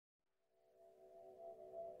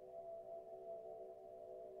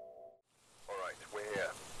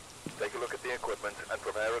look at the equipment and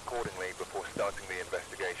prepare accordingly before starting the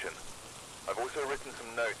investigation. I've also written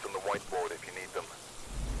some notes on the whiteboard if you need them.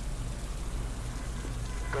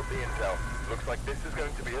 Got the intel. Looks like this is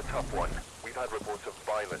going to be a tough one. We've had reports of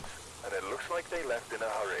violence, and it looks like they left in a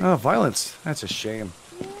hurry. Oh, violence. That's a shame.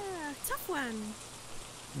 Yeah, tough one.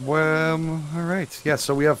 Well, alright. Yeah,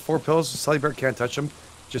 so we have 4 pills. SeleBear can't touch them.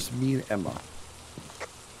 Just me and Emma.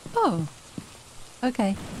 Oh.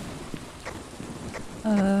 Okay.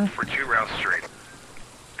 For 2 rounds straight.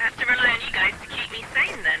 I have to rely on you guys to keep me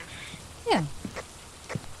sane then. Yeah.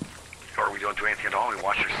 Or we don't do anything at all, we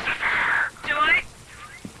watch her suffer.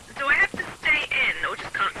 Do I have to stay in or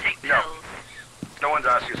just can't take pills? No one's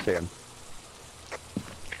asked you to Stay in.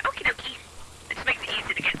 Okie dokie. It just makes it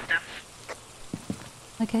easy to get stuff.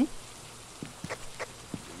 Okay.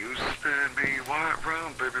 You spin me white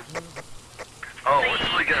round, baby. Oh,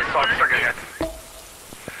 let's really get a song stuck ahead.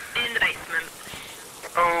 In the basement.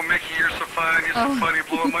 Oh, Mickey, you're so fine. You're so funny,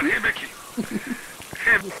 blowing money. Hey, Mickey.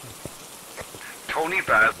 Hey. Tony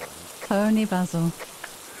Basil. Tony Basil.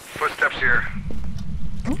 Footsteps here.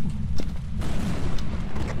 Oh.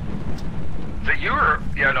 Is it you or?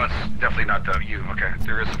 Yeah, no, it's definitely not you. Okay,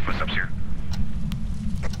 there is some footsteps here.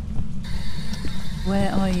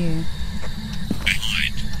 Where are you?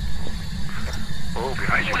 Oh,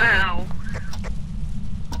 behind you. Wow.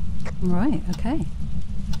 Right, okay.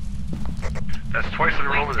 That's twice in a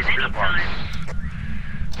row with the spirit box.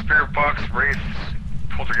 Spirit box, wraith,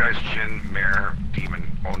 poltergeist, djinn, mare,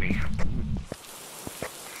 demon, oni.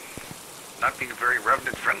 Not being very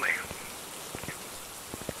revenant friendly.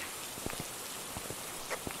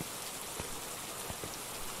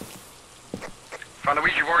 Found a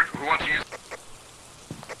Ouija board. Who wants to use?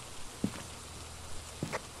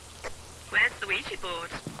 Where's the Ouija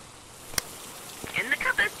board? In the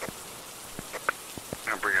cupboard. I'm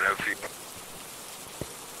gonna bring it out for you.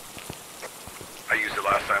 I used it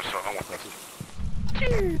last time, so I won't listen.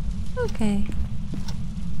 Okay.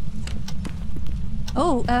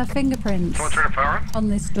 Oh, fingerprints. Someone turn the power on? On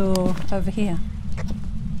this door over here.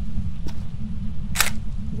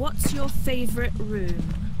 What's your favorite room?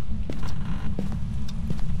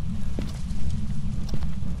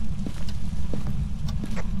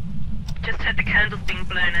 Just heard the candles being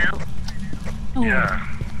blown out. Oh. Yeah.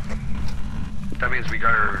 That means we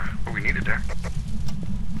got her what we needed there.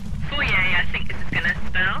 Foyer, I think this is gonna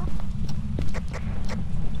spell.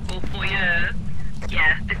 Or foyer.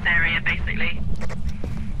 Yeah, this area basically.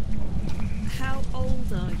 How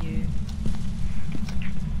old are you?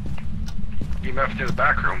 EMF near the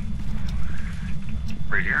back room.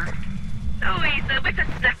 Right here. Oh, he's a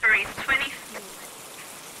whippersnapper, he's 24.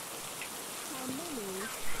 How many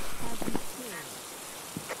have you killed?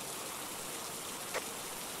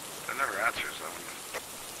 That never answers that one.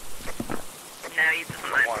 No, he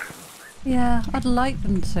doesn't like Why? Yeah, I'd like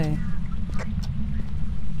them to.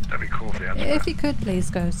 That'd be cool if they answered If that. you could,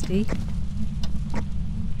 please, Ghosty.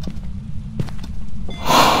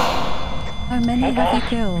 How many have you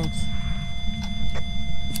killed?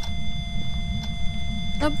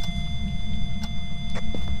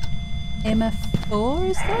 MF4,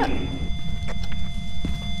 is that?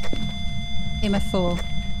 MF4.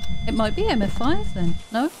 It might be MF5 then.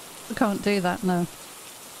 No? We can't do that, no.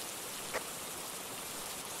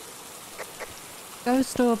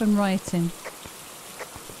 Ghost orb and writing.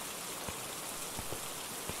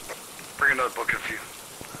 Bring another book if you.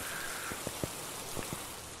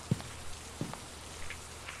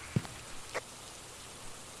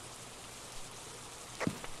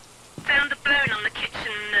 Found a bone on the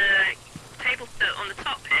kitchen table on the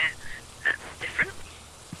top here. That's different.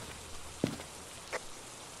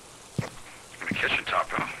 In the kitchen top,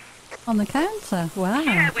 huh? On the counter? Wow.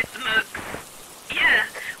 Yeah, with the mugs. Yeah,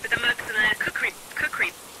 with the mugs and a cookery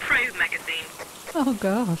pro magazine. Oh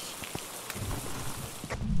gosh.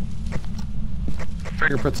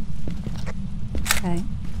 Fingerprints. Okay.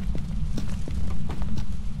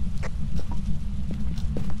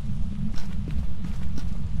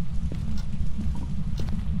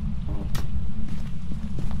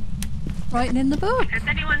 Writing in the book. Has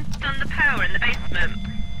anyone done the power in the basement?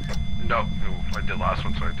 No, I did last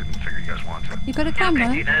one, so I didn't figure you guys wanted to. You got a Okay,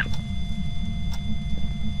 camera? do that.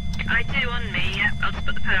 I do on me, yep. I'll just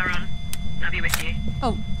put the power on. I'll be with you.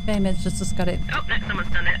 Oh, Game Edged just got it. Oh, no,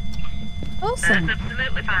 someone's done it. Awesome. That's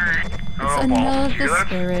absolutely fine. It's Oh, balls. Did you another do that?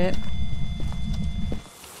 spirit.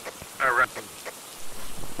 Alright.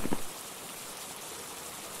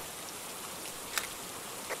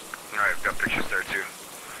 Alright, I've got pictures there too.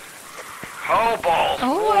 Oh, balls!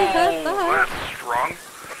 Oh, I heard Whoa, that. That's strong.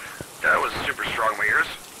 That was super strong in my ears.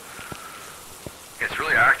 It's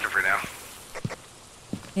really active right now.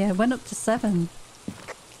 Yeah, it went up to 7.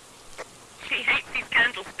 She hates these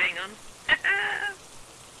candles being on.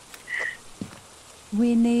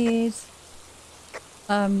 We need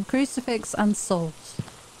crucifix and salt.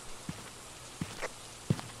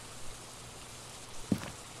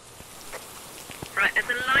 Right, there's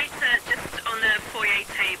a lighter just on the foyer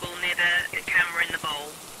table near the camera in the bowl.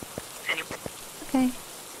 Okay.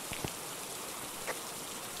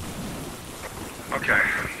 Okay.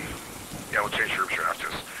 Yeah, we'll change rooms right after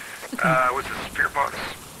this. What's this? Spirit box?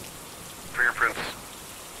 Fingerprints?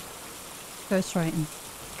 Ghostwriting.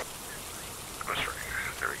 Ghost writing.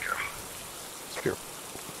 There we go. Spirit.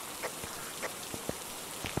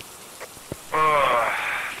 Oh,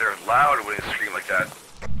 they're loud when they scream like that.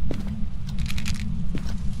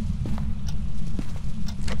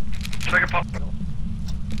 Should I get pop?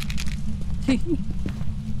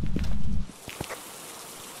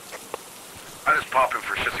 I just pop him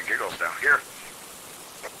for shits and giggles now. Here.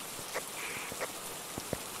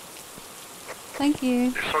 Thank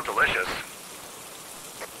you. They're so delicious.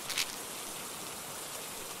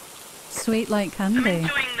 Sweet like I'm candy.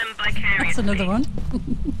 enjoying them vicariously. That's another one.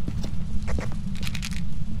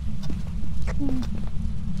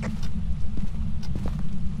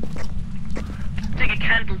 Doing a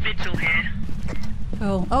candle vigil here.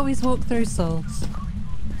 Cool. Always walk through souls.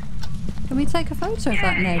 Can we take a photo of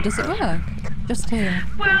that now? Does it work? Just here.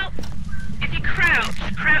 Well, if you crouch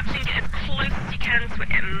and get as close as you can to it,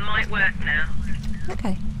 it might work now.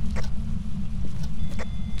 Okay.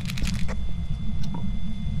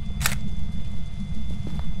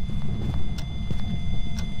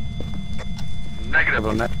 Negative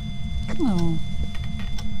on that. Oh.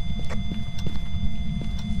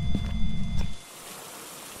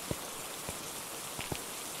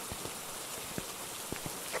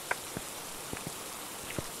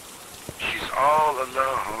 She's all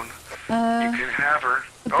alone. You can have her.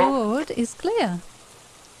 The board is clear.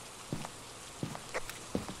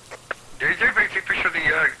 Did anybody take a picture of the,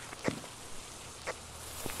 Yeah.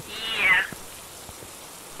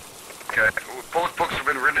 Okay, both books have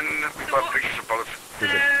been written. We So got what- pictures of both. So,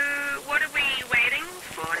 what are we waiting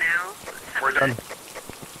for now? Let's have We're a done.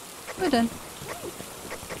 look. We're done.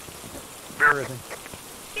 Everything.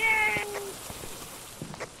 Yay!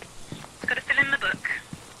 Gotta fill in the book.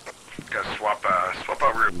 Gotta swap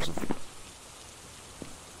out rooms.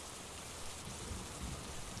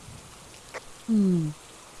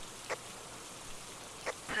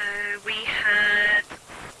 So, we had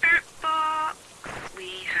Spirit Box, we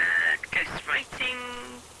had Ghostwriting,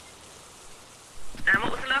 and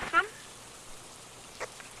what was the last one?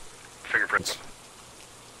 Fingerprints.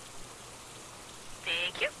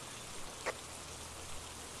 Thank you.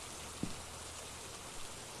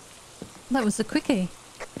 That was a quickie.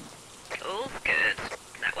 All's good.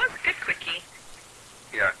 That was a good quickie.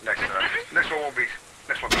 Yeah, next one will be,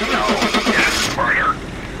 next one will be, oh, yes, murder.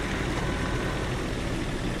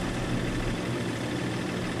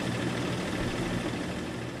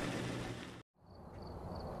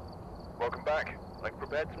 Welcome back. I've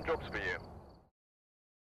prepared some jobs for you.